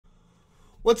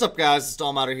What's up, guys? It's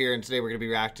Dalmatter here, and today we're going to be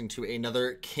reacting to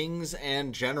another Kings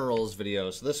and Generals video.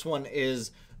 So this one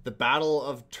is the Battle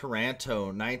of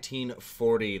Taranto,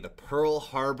 1940, the Pearl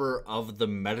Harbor of the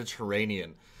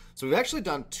Mediterranean. So we've actually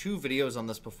done two videos on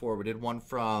this before. We did one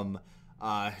from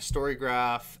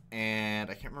Historiograph,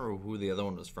 and I can't remember who the other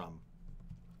one was from.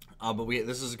 But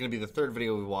this is going to be the third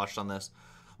video we watched on this.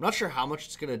 I'm not sure how much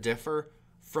it's going to differ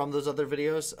from those other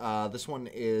videos. This one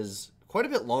is quite a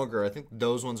bit longer. I think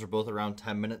those ones are both around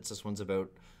 10 minutes. This one's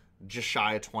about just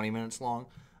shy of 20 minutes long.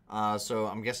 So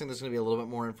I'm guessing there's going to be a little bit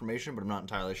more information, but I'm not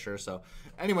entirely sure. So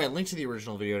anyway, link to the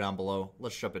original video down below.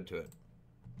 Let's jump into it.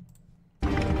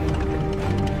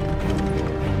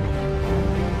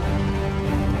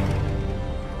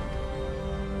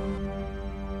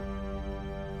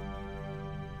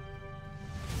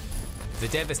 The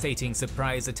devastating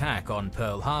surprise attack on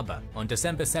Pearl Harbor on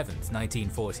December 7,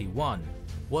 1941,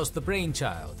 was the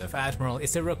brainchild of Admiral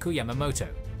Isoroku Yamamoto,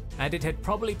 and it had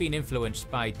probably been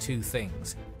influenced by two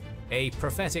things. A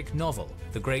prophetic novel,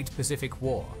 The Great Pacific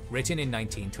War, written in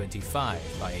 1925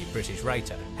 by a British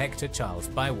writer, Hector Charles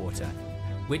Bywater,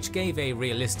 which gave a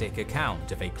realistic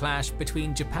account of a clash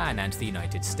between Japan and the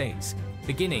United States,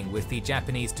 beginning with the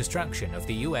Japanese destruction of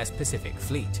the US Pacific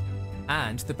Fleet,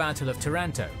 and the Battle of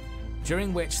Taranto,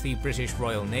 during which the British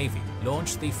Royal Navy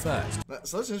launched the first.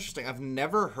 So that's interesting. I've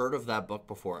never heard of that book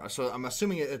before. So I'm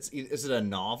assuming is it a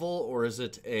novel, or is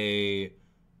it a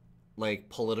like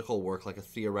political work, like a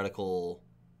theoretical,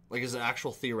 like is it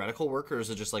actual theoretical work, or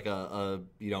is it just like a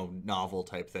novel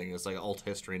type thing? It's like an alt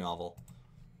history novel.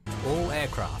 All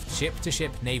aircraft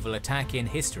ship-to-ship naval attack in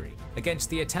history against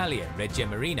the Italian Regia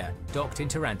Marina docked in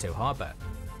Taranto Harbor.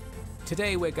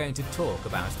 Today we're going to talk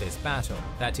about this battle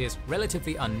that is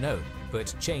relatively unknown,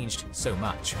 but changed so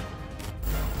much.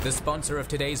 The sponsor of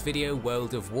today's video,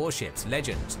 World of Warships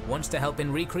Legends, wants to help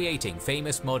in recreating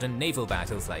famous modern naval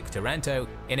battles like Taranto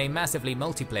in a massively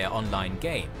multiplayer online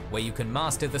game where you can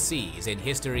master the seas in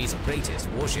history's greatest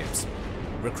warships.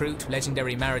 Recruit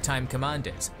legendary maritime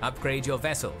commanders, upgrade your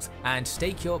vessels, and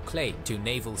stake your claim to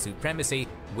naval supremacy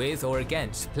with or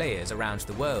against players around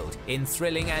the world in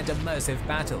thrilling and immersive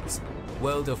battles.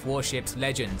 World of Warships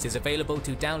Legends is available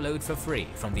to download for free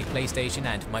from the PlayStation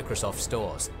and Microsoft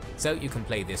stores, so you can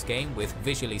play this game with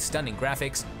visually stunning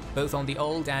graphics both on the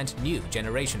old and new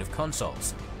generation of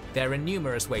consoles. There are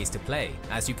numerous ways to play,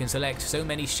 as you can select so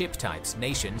many ship types,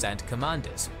 nations, and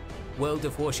commanders. World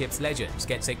of Warships Legends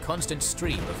gets a constant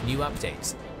stream of new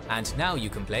updates, and now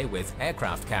you can play with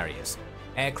aircraft carriers.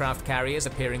 Aircraft carriers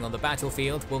appearing on the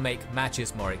battlefield will make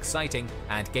matches more exciting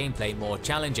and gameplay more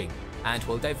challenging, and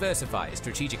will diversify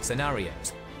strategic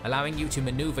scenarios, allowing you to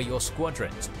maneuver your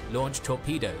squadrons, launch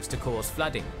torpedoes to cause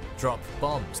flooding, drop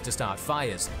bombs to start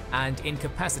fires, and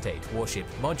incapacitate warship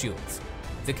modules.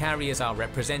 The carriers are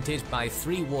represented by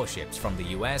 3 warships from the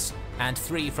US and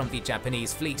 3 from the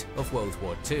Japanese fleet of World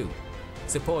War II.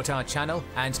 Support our channel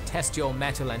and test your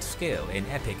mettle and skill in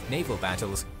epic naval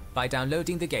battles by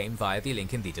downloading the game via the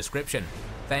link in the description.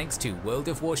 Thanks to World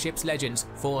of Warships Legends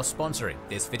for sponsoring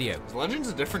this video. Is Legends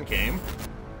a different game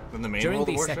than the main During World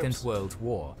of the Warships? Second World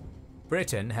War,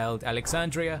 Britain held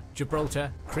Alexandria,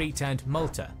 Gibraltar, Crete and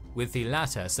Malta, with the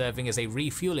latter serving as a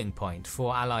refueling point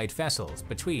for Allied vessels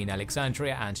between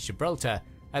Alexandria and Gibraltar,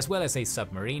 as well as a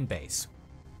submarine base.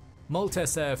 Malta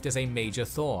served as a major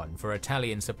thorn for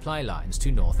Italian supply lines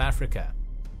to North Africa.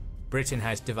 Britain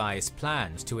had devised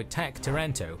plans to attack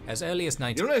Taranto as early as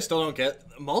You know what I still don't get?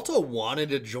 Malta wanted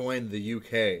to join the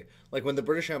UK. Like when the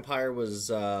British Empire was,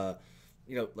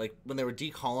 like when they were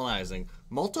decolonizing,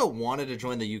 Malta wanted to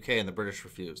join the UK and the British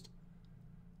refused.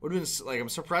 Would have been like, I'm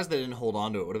surprised they didn't hold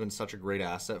on to it. Would have been such a great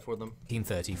asset for them.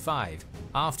 1935,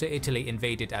 after Italy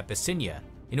invaded Abyssinia,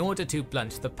 in order to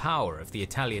blunt the power of the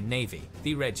Italian navy,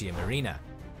 the Regia Marina.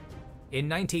 In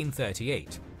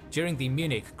 1938, during the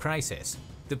Munich crisis,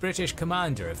 the British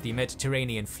commander of the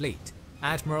Mediterranean Fleet,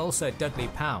 Admiral Sir Dudley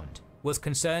Pound, was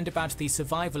concerned about the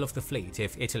survival of the fleet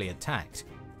if Italy attacked,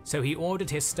 so he ordered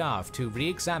his staff to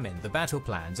re-examine the battle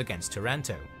plans against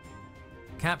Taranto.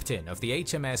 Captain of the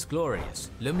HMS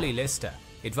Glorious, Lumley Lister,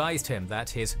 advised him that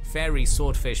his Fairey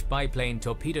Swordfish biplane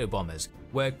torpedo bombers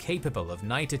were capable of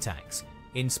night attacks,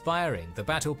 inspiring the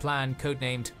battle plan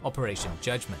codenamed Operation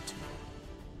Judgment.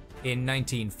 In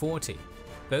 1940,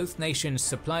 both nations'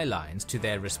 supply lines to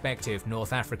their respective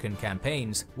North African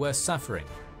campaigns were suffering,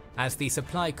 as the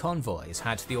supply convoys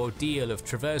had the ordeal of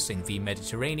traversing the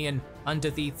Mediterranean under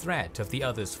the threat of the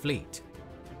other's fleet.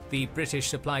 The British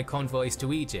supply convoys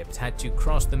to Egypt had to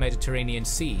cross the Mediterranean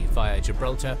Sea via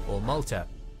Gibraltar or Malta,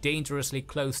 dangerously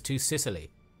close to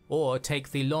Sicily, or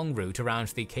take the long route around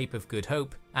the Cape of Good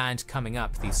Hope and coming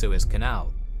up the Suez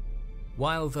Canal.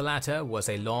 While the latter was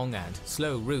a long and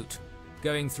slow route,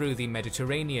 going through the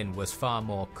Mediterranean was far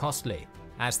more costly,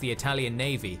 as the Italian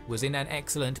navy was in an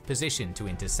excellent position to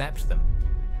intercept them.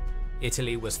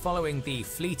 Italy was following the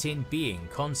fleet in being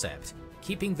concept,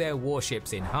 keeping their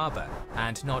warships in harbour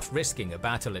and not risking a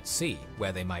battle at sea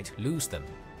where they might lose them,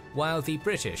 while the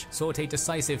British sought a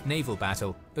decisive naval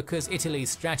battle because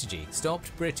Italy's strategy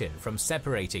stopped Britain from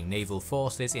separating naval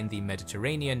forces in the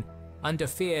Mediterranean under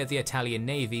fear the Italian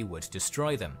navy would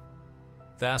destroy them.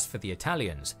 Thus, for the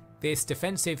Italians, this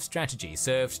defensive strategy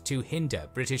served to hinder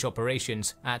British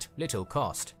operations at little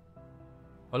cost.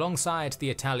 Alongside the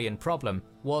Italian problem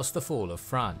was the fall of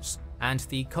France and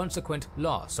the consequent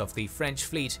loss of the French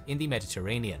fleet in the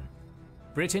Mediterranean.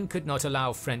 Britain could not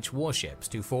allow French warships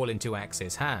to fall into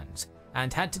Axis hands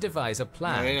and had to devise a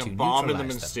plan to bombing them neutralize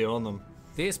and them. stealing them.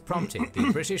 This prompted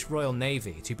the British Royal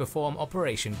Navy to perform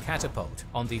Operation Catapult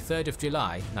on the 3rd of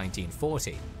July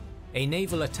 1940, a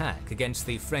naval attack against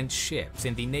the French ships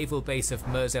in the naval base of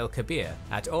Mers el Kabir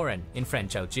at Oran in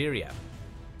French Algeria.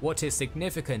 What is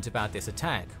significant about this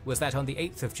attack was that on the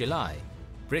 8th of July,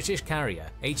 British carrier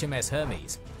HMS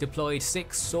Hermes deployed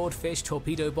 6 Swordfish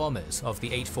torpedo bombers of the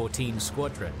 814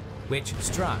 Squadron, which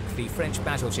struck the French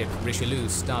battleship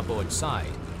Richelieu's starboard side,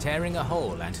 tearing a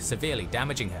hole and severely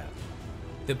damaging her.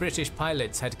 The British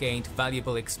pilots had gained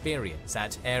valuable experience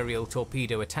at aerial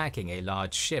torpedo attacking a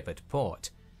large ship at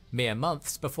port, mere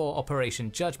months before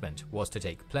Operation Judgment was to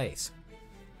take place.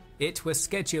 It was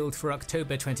scheduled for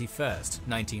October 21st,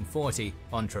 1940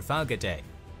 on Trafalgar Day.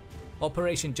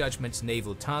 Operation Judgment's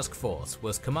naval task force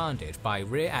was commanded by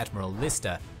Rear Admiral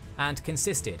Lister and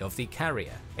consisted of the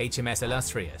carrier HMS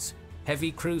Illustrious,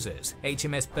 heavy cruisers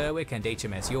HMS Berwick and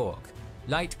HMS York,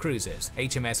 light cruisers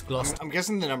HMS Gloucester I'm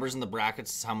guessing the numbers in the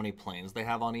brackets is how many planes they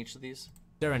have on each of these.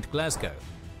 and Glasgow,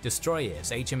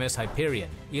 destroyers HMS Hyperion,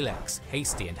 Elex,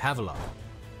 Hasty and Havelock.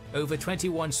 Over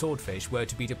 21 Swordfish were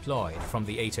to be deployed from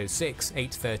the 806,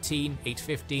 813,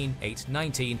 815,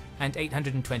 819 and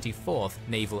 824th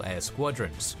Naval Air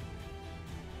Squadrons.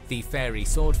 The Fairey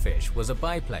Swordfish was a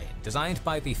biplane designed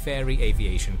by the Fairey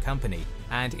Aviation Company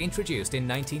and introduced in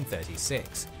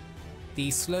 1936.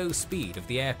 The slow speed of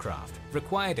the aircraft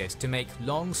required it to make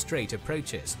long straight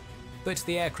approaches, but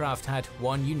the aircraft had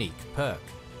one unique perk: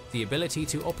 the ability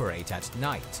to operate at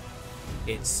night.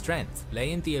 Its strength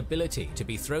lay in the ability to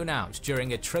be thrown out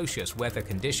during atrocious weather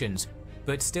conditions,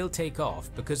 but still take off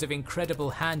because of incredible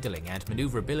handling and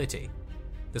maneuverability.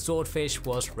 The Swordfish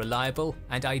was reliable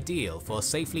and ideal for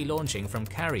safely launching from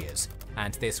carriers,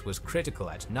 and this was critical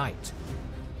at night.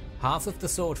 Half of the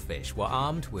Swordfish were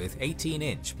armed with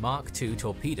 18-inch Mark II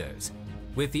torpedoes,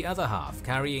 with the other half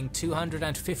carrying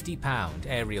 250-pound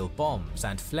aerial bombs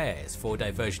and flares for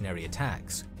diversionary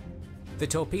attacks. The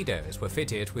torpedoes were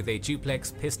fitted with a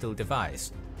duplex pistol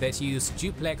device that used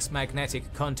duplex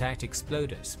magnetic contact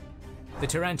exploders. The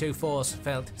Taranto force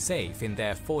felt safe in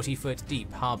their 40-foot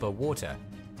deep harbour water,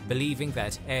 believing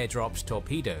that air-dropped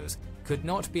torpedoes could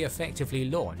not be effectively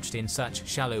launched in such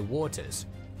shallow waters.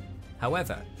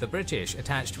 However, the British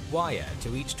attached wire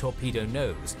to each torpedo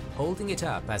nose, holding it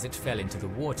up as it fell into the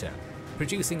water,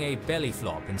 producing a belly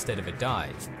flop instead of a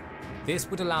dive. This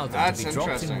would allow them to be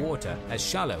dropped in water as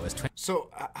shallow as 20. So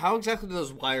how exactly do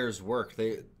those wires work?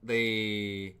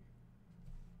 They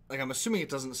like, I'm assuming it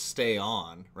doesn't stay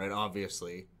on, right?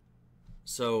 Obviously.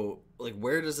 So like,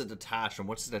 where does it attach and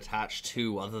what's it attached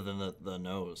to other than the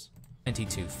nose?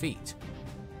 22 feet.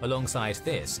 Alongside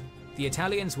this, the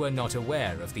Italians were not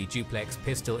aware of the duplex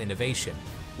pistol innovation,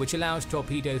 which allowed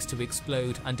torpedoes to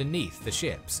explode underneath the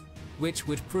ships, which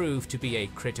would prove to be a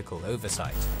critical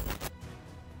oversight.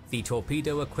 The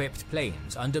torpedo-equipped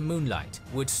planes under moonlight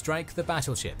would strike the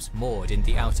battleships moored in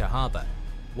the outer harbour,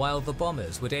 while the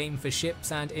bombers would aim for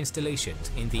ships and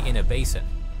installations in the inner basin.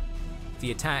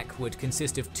 The attack would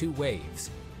consist of 2 waves,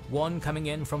 one coming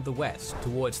in from the west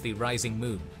towards the rising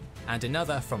moon, and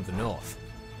another from the north.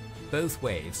 Both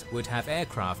waves would have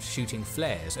aircraft shooting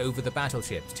flares over the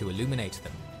battleships to illuminate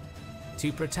them.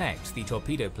 To protect the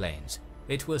torpedo planes,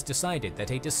 it was decided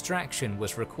that a distraction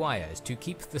was required to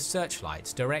keep the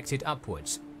searchlights directed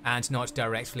upwards and not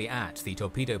directly at the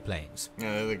torpedo planes.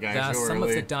 Thus, some of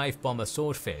the dive bomber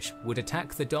Swordfish would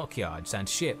attack the dockyards and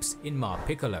ships in Mar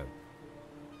Piccolo.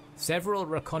 Several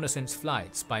reconnaissance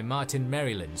flights by Martin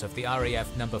Merrylands of the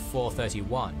RAF No.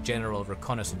 431 General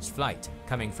Reconnaissance Flight,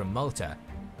 coming from Malta,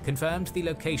 confirmed the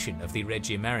location of the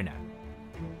Regia Marina.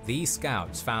 These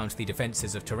scouts found the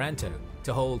defences of Taranto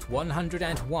to hold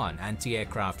 101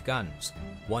 anti-aircraft guns,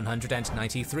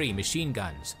 193 machine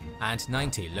guns, and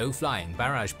 90 low-flying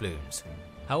barrage balloons.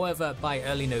 However, by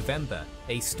early November,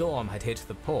 a storm had hit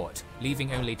the port,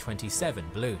 leaving only 27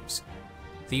 balloons.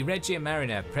 The Regia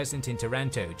Marina present in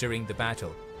Taranto during the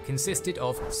battle consisted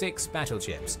of 6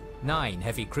 battleships, 9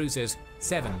 heavy cruisers,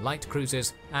 7 light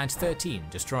cruisers, and 13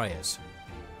 destroyers.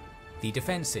 The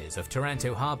defences of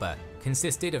Taranto harbour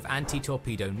consisted of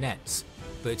anti-torpedo nets,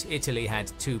 but Italy had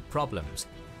 2 problems: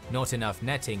 not enough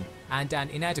netting and an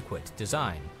inadequate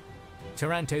design.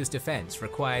 Taranto's defence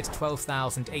required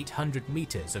 12,800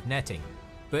 metres of netting,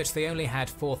 but they only had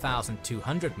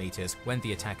 4,200 metres when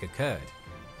the attack occurred.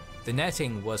 The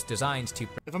netting was designed to...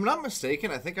 If I'm not mistaken,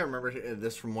 I think I remember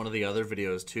this from one of the other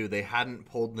videos too. They hadn't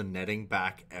pulled the netting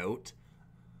back out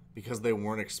because they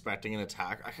weren't expecting an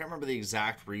attack. I can't remember the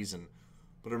exact reason,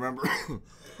 but I remember...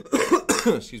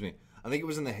 excuse me. I think it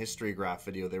was in the history graph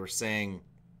video. They were saying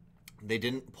they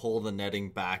didn't pull the netting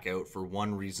back out for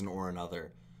one reason or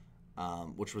another,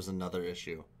 which was another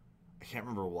issue. I can't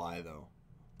remember why though.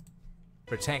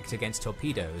 Protect against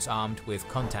torpedoes armed with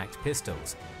contact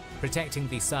pistols, protecting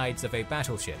the sides of a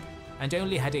battleship, and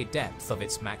only had a depth of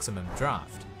its maximum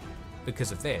draft.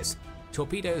 Because of this,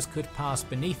 torpedoes could pass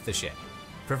beneath the ship,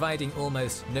 providing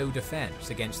almost no defence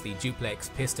against the duplex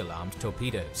pistol-armed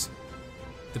torpedoes.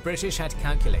 The British had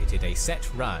calculated a set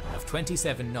run of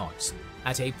 27 knots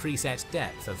at a preset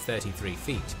depth of 33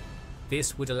 feet.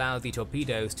 This would allow the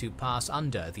torpedoes to pass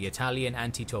under the Italian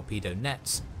anti-torpedo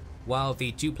nets, while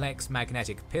the duplex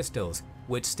magnetic pistols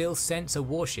would still sense a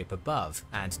warship above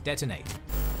and detonate.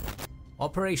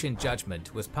 Operation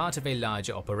Judgment was part of a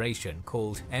larger operation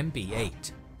called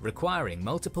MB8, requiring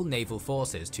multiple naval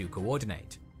forces to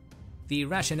coordinate. The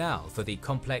rationale for the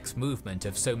complex movement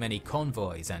of so many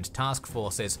convoys and task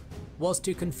forces was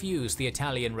to confuse the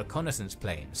Italian reconnaissance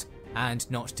planes and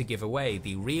not to give away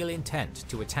the real intent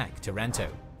to attack Taranto.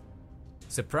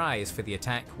 Surprise for the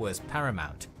attack was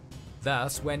paramount.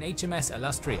 Thus, when HMS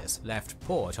Illustrious left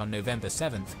port on November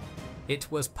 7th,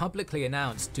 it was publicly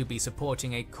announced to be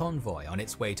supporting a convoy on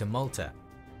its way to Malta.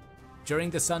 During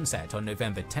the sunset on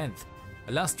November 10th,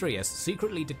 Illustrious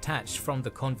secretly detached from the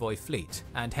convoy fleet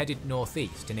and headed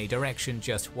northeast in a direction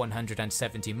just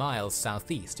 170 miles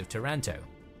southeast of Taranto.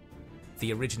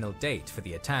 The original date for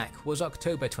the attack was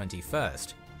October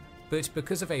 21st, but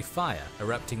because of a fire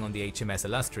erupting on the HMS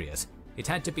Illustrious, it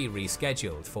had to be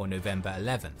rescheduled for November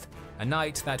 11th, a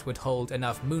night that would hold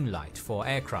enough moonlight for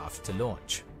aircraft to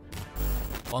launch.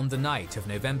 On the night of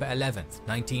November 11th,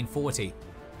 1940,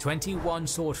 21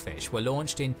 Swordfish were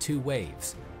launched in 2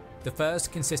 waves, the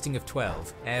first consisting of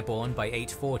 12 airborne by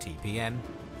 8:40 p.m.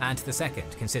 and the second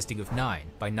consisting of 9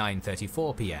 by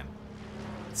 9:34 p.m.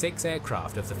 6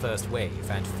 aircraft of the first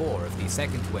wave and 4 of the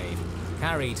second wave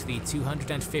carried the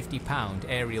 250-pound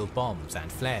aerial bombs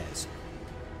and flares.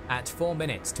 At 4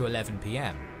 minutes to 11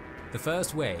 p.m, the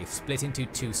first wave split into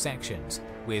 2 sections,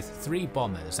 with 3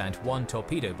 bombers and 1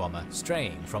 torpedo bomber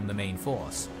straying from the main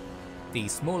force. The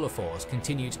smaller force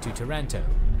continued to Taranto,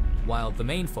 while the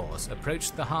main force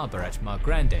approached the harbour at Mar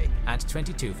Grande at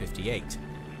 22:58.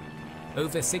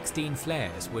 Over 16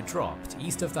 flares were dropped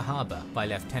east of the harbour by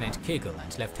Lieutenant Kiggle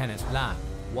and Lieutenant Lamb,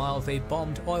 while they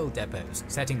bombed oil depots,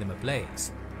 setting them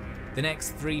ablaze. The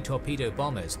next 3 torpedo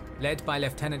bombers, led by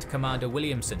Lieutenant Commander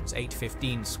Williamson's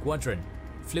 815 Squadron,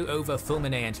 flew over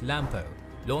Fulminay and Lampo,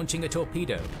 launching a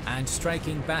torpedo and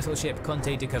striking battleship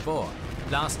Conte de Cavour,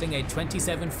 blasting a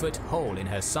 27-foot hole in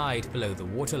her side below the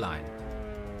waterline.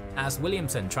 As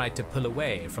Williamson tried to pull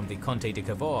away from the Conte de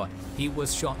Cavour, he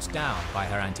was shot down by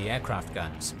her anti-aircraft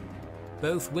guns.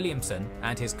 Both Williamson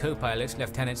and his co-pilot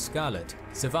Lieutenant Scarlett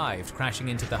survived crashing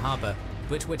into the harbour,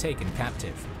 but were taken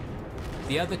captive.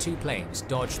 The other 2 planes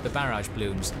dodged the barrage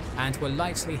balloons and were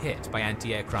lightly hit by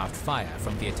anti-aircraft fire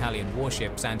from the Italian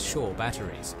warships and shore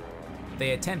batteries.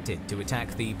 They attempted to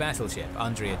attack the battleship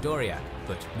Andrea Doria,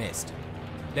 but missed.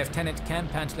 Lieutenant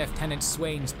Kemp and Lieutenant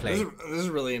Swain's plane... This is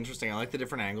really interesting. I like the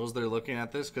different angles they're looking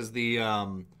at this, because the...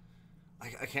 I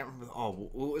can't remember... Oh,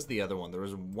 what was the other one?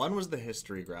 One was the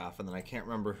history graph, and then I can't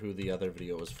remember who the other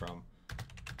video was from.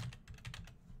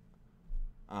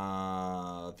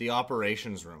 The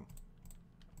operations room.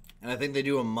 And I think they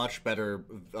do a much better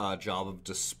job of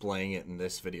displaying it in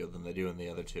this video than they do in the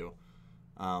other 2.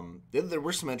 There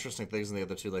were some interesting things in the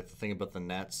other 2, like the thing about the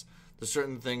nets. There's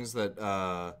certain things that...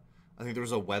 I think there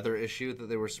was a weather issue that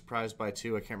they were surprised by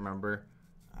too. I can't remember.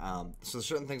 So there's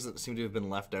certain things that seem to have been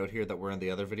left out here that were in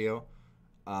the other video.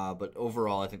 But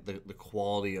overall, I think the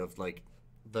quality of like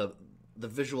the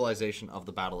visualization of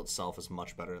the battle itself is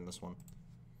much better in this one.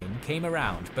 Came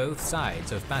around both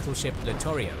sides of battleship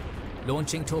Littorio,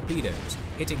 launching torpedoes,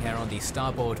 hitting her on the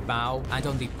starboard bow and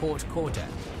on the port quarter,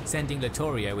 sending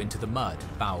Littorio into the mud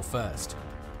bow first.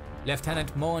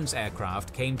 Lieutenant Morn's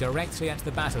aircraft came directly at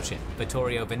the battleship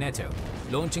Vittorio Veneto,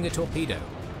 launching a torpedo,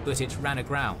 but it ran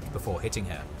aground before hitting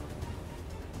her.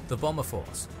 The bomber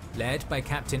force, led by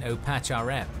Captain Opach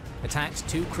RM, attacked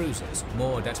 2 cruisers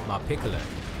moored at Marpiccolo,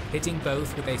 hitting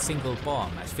both with a single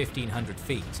bomb at 1,500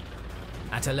 feet.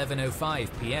 At 11:05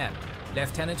 p.m.,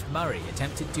 Lieutenant Murray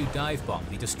attempted to dive bomb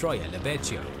the destroyer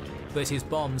Lebeccio, but his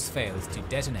bombs failed to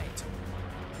detonate.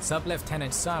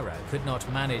 Sub-Lieutenant Sara could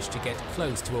not manage to get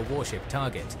close to a warship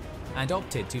target, and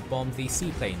opted to bomb the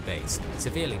seaplane base,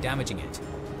 severely damaging it.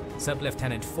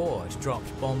 Sub-Lieutenant Ford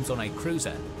dropped bombs on a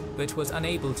cruiser, but was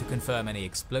unable to confirm any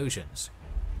explosions.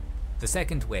 The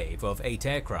second wave of 8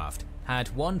 aircraft had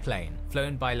one plane,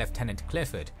 flown by Lieutenant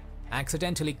Clifford,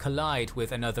 accidentally collide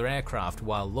with another aircraft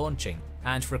while launching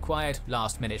and required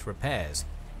last-minute repairs.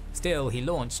 Still, he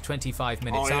launched 25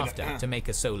 minutes after to make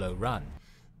a solo run.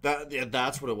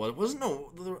 That's what it was. Wasn't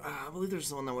I believe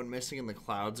there's one that went missing in the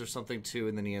clouds or something too,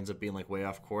 and then he ends up being like way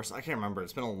off course. I can't remember.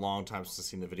 It's been a long time since I've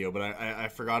seen the video, but I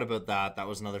forgot about that. That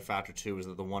was another factor too, was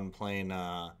that the one plane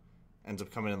ends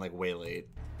up coming in like way late.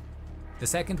 The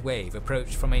second wave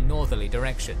approached from a northerly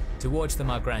direction towards the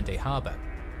Mar Grande harbour.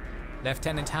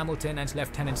 Lieutenant Hamilton and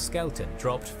Lieutenant Skelton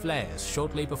dropped flares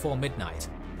shortly before midnight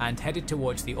and headed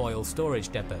towards the oil storage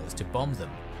depots to bomb them.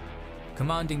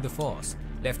 Commanding the force,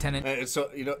 Lieutenant...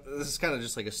 So, you know, this is kind of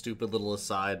just like a stupid little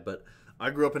aside, but I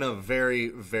grew up in a very,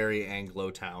 very Anglo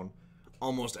town.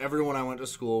 Almost everyone I went to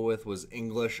school with was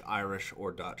English, Irish,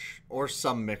 or Dutch, or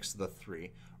some mix of the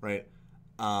three, right?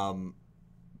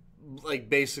 Like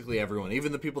basically everyone,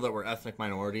 even the people that were ethnic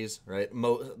minorities, right?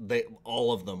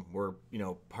 All of them were, you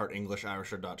know, part English,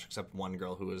 Irish, or Dutch, except one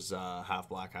girl who was half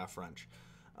black, half French.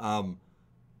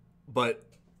 But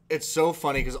it's so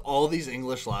funny because all these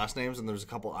English last names, and there's a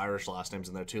couple Irish last names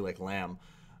in there too, like Lamb.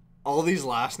 All these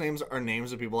last names are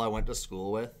names of people I went to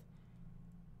school with.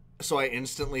 So I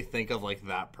instantly think of like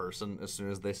that person as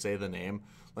soon as they say the name.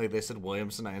 Like they said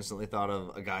Williamson, I instantly thought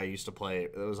of a guy I used to play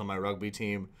that was on my rugby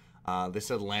team. They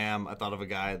said Lamb, I thought of a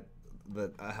guy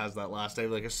that has that last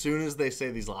name. Like as soon as they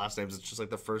say these last names, it's just like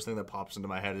the first thing that pops into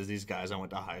my head is these guys I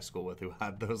went to high school with who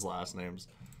had those last names.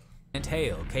 And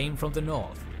Hale came from the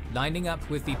north, lining up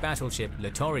with the battleship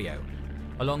Littorio.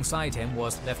 Alongside him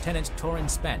was Lieutenant Torrin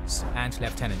Spence and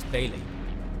Lieutenant Bailey.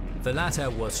 The latter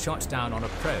was shot down on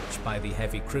approach by the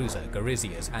heavy cruiser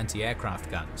Garizia's anti-aircraft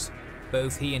guns.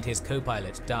 Both he and his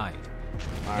co-pilot died.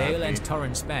 Hale and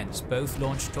Torrin Spence both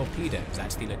launched torpedoes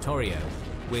at the Littorio,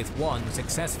 with one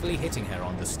successfully hitting her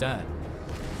on the stern.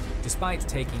 Despite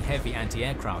taking heavy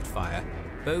anti-aircraft fire,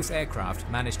 both aircraft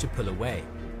managed to pull away.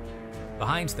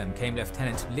 Behind them came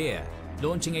Lieutenant Lear,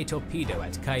 launching a torpedo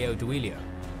at Cayo Duilio,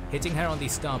 hitting her on the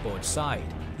starboard side,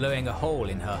 blowing a hole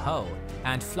in her hull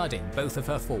and flooding both of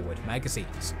her forward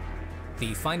magazines.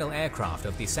 The final aircraft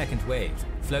of the second wave,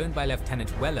 flown by Lieutenant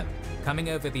Wellham, coming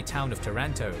over the town of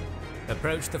Taranto,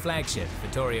 approached the flagship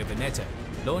Vittorio Veneto,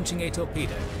 launching a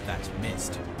torpedo that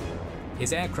missed.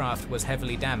 His aircraft was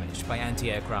heavily damaged by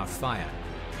anti-aircraft fire,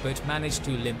 but managed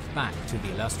to limp back to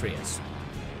the Illustrious.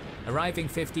 Arriving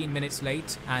 15 minutes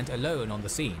late and alone on the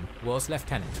scene was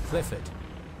Lieutenant Clifford.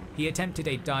 He attempted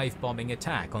a dive-bombing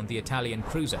attack on the Italian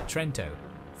cruiser Trento,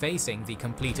 facing the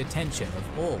complete attention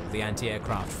of all the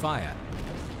anti-aircraft fire.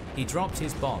 He dropped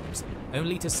his bombs,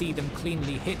 only to see them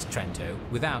cleanly hit Trento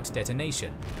without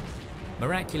detonation.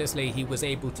 Miraculously, he was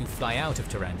able to fly out of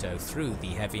Taranto through the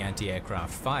heavy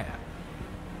anti-aircraft fire.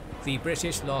 The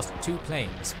British lost 2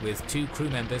 planes, with 2 crew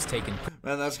members taken.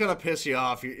 Man, that's gonna piss you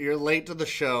off. You're late to the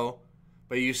show,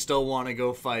 but you still want to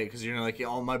go fight because you're like,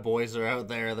 all my boys are out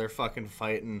there, they're fucking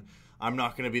fighting. I'm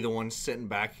not gonna be the one sitting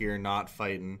back here not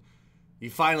fighting. You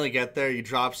finally get there, you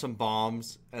drop some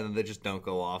bombs, and then they just don't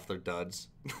go off. They're duds.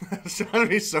 It's gonna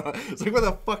be so. It's like, what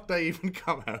the fuck did I even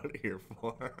come out here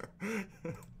for?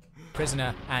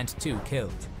 Prisoner and 2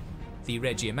 killed. The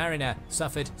Regia Marina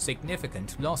suffered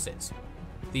significant losses.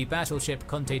 The battleship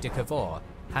Conte de Cavour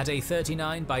had a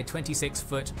 39 by 26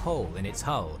 foot hole in its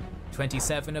hull.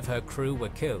 27 of her crew were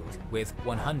killed, with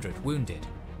 100 wounded.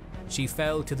 She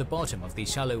fell to the bottom of the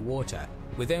shallow water,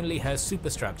 with only her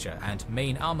superstructure and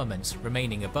main armaments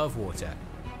remaining above water.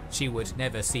 She would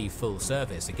never see full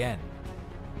service again.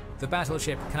 The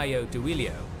battleship Cayo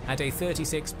Duilio had a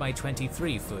 36 by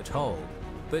 23 foot hole,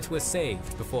 but was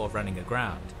saved before running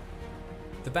aground.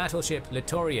 The battleship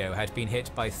Littorio had been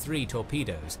hit by 3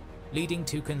 torpedoes, leading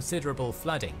to considerable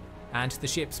flooding, and the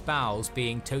ship's bowels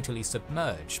being totally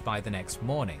submerged by the next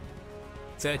morning.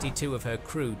 32 of her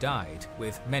crew died,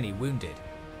 with many wounded.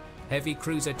 Heavy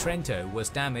cruiser Trento was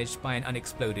damaged by an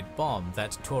unexploded bomb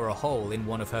that tore a hole in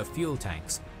one of her fuel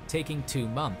tanks, taking 2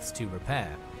 months to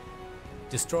repair.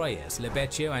 Destroyers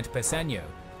Lebeccio and Pesegno,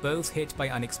 both hit by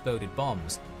unexploded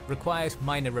bombs, required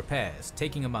minor repairs,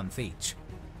 taking a month each.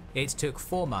 It took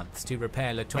 4 months to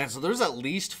repair Man, so there's at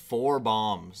least 4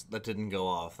 bombs that didn't go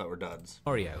off that were duds.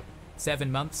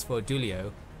 7 months for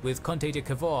Giulio, with Conte de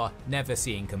Cavour never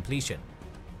seeing completion.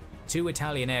 2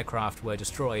 Italian aircraft were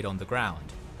destroyed on the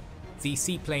ground. The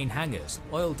seaplane hangars,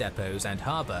 oil depots and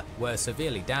harbour were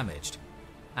severely damaged.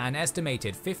 An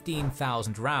estimated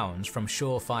 15,000 rounds from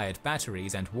shore-fired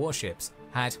batteries and warships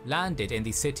had landed in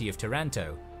the city of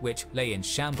Taranto, which lay in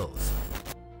shambles.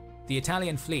 The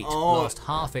Italian fleet lost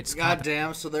half its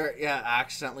goddamn, so they're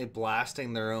accidentally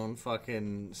blasting their own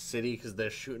fucking city because they're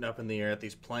shooting up in the air at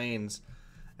these planes.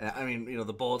 I mean, you know,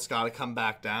 the bullets got to come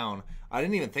back down. I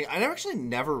actually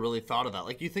never really thought of that.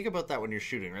 Like, you think about that when you're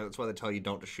shooting, right? That's why they tell you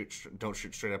don't shoot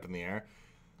straight up in the air.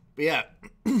 But yeah,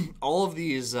 all of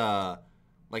these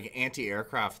like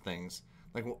anti-aircraft things,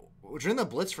 like during the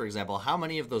Blitz, for example, how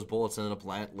many of those bullets ended up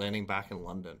landing back in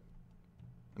London?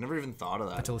 I never even thought of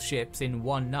that. Battleships in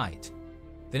one night.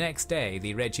 The next day,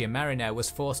 the Regia Marina was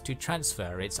forced to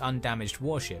transfer its undamaged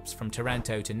warships from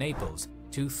Taranto to Naples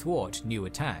to thwart new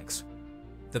attacks.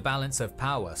 The balance of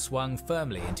power swung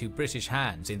firmly into British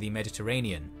hands in the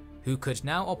Mediterranean, who could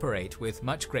now operate with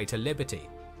much greater liberty,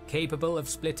 capable of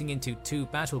splitting into 2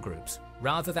 battle groups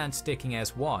rather than sticking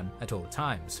as one at all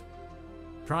times.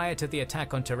 Prior to the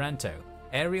attack on Taranto,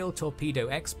 aerial torpedo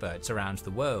experts around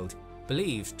the world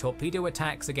believed torpedo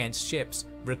attacks against ships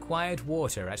required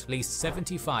water at least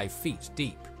 75 feet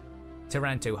deep.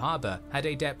 Taranto harbour had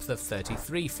a depth of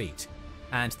 33 feet,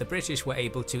 and the British were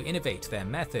able to innovate their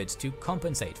methods to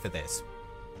compensate for this.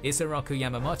 Isoroku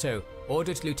Yamamoto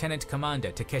ordered Lieutenant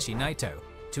Commander Takeshi Naito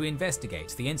to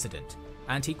investigate the incident,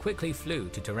 and he quickly flew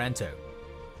to Taranto.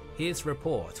 His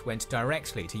report went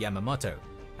directly to Yamamoto,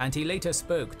 and he later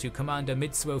spoke to Commander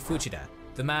Mitsuo Fujita,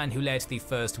 the man who led the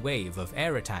first wave of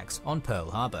air attacks on Pearl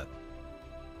Harbor.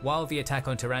 While the attack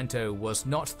on Taranto was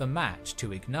not the match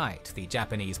to ignite the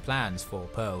Japanese plans for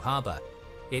Pearl Harbor,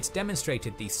 it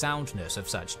demonstrated the soundness of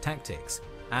such tactics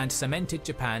and cemented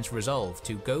Japan's resolve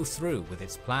to go through with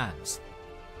its plans.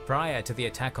 Prior to the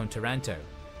attack on Taranto,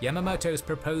 Yamamoto's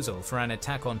proposal for an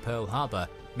attack on Pearl Harbor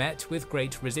met with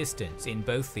great resistance in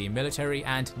both the military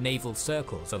and naval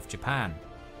circles of Japan.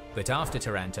 But after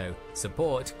Taranto,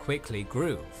 support quickly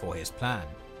grew for his plan.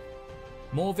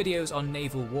 More videos on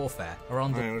naval warfare are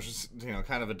on the... It was just, you know,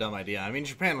 kind of a dumb idea. I mean,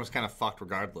 Japan was kind of fucked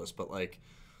regardless, but like,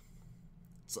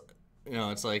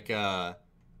 it's like, I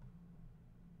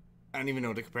don't even know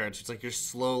what to compare it to. It's like you're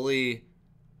slowly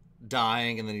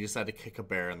dying and then you decide to kick a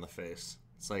bear in the face.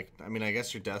 It's like, I mean, I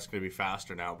guess your death's going to be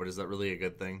faster now, but is that really a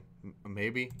good thing?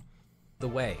 Maybe. The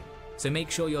way. So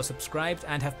make sure you're subscribed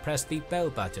and have pressed the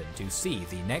bell button to see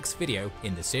the next video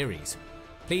in the series.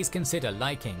 Please consider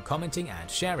liking, commenting and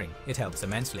sharing, it helps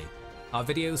immensely. Our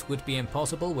videos would be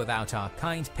impossible without our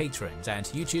kind patrons and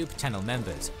YouTube channel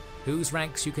members, whose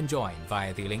ranks you can join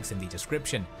via the links in the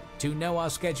description to know our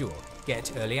schedule,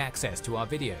 get early access to our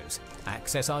videos,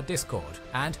 access our Discord,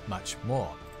 and much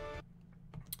more.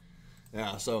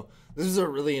 Yeah, so this is a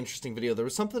really interesting video. There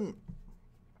was something...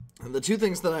 The 2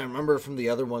 things that I remember from the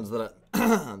other ones that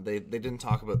they didn't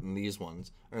talk about in these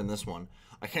ones, or in this one.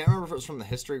 I can't remember if it was from the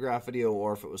history graph video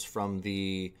or if it was from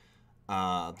the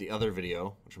other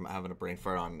video, which I'm having a brain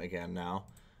fart on again now.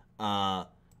 I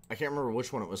can't remember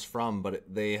which one it was from, but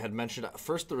they had mentioned at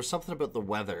first there was something about the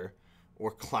weather or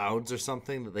clouds or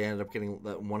something that they ended up getting,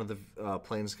 that one of the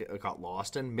planes got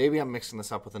lost in. Maybe I'm mixing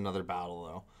this up with another battle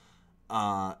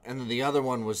though. And then the other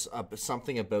one was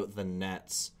something about the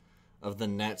nets. Of the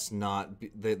nets not,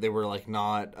 they were like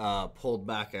not pulled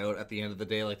back out at the end of the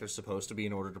day like they're supposed to be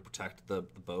in order to protect the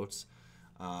boats.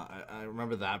 I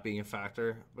remember that being a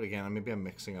factor, but again, maybe I'm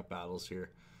mixing up battles here.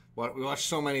 We watch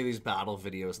so many of these battle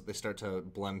videos that they start to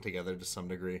blend together to some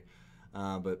degree.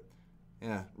 But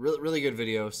yeah, really good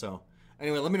video. So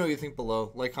anyway, let me know what you think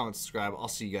below. Like, comment, subscribe. I'll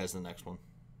see you guys in the next one.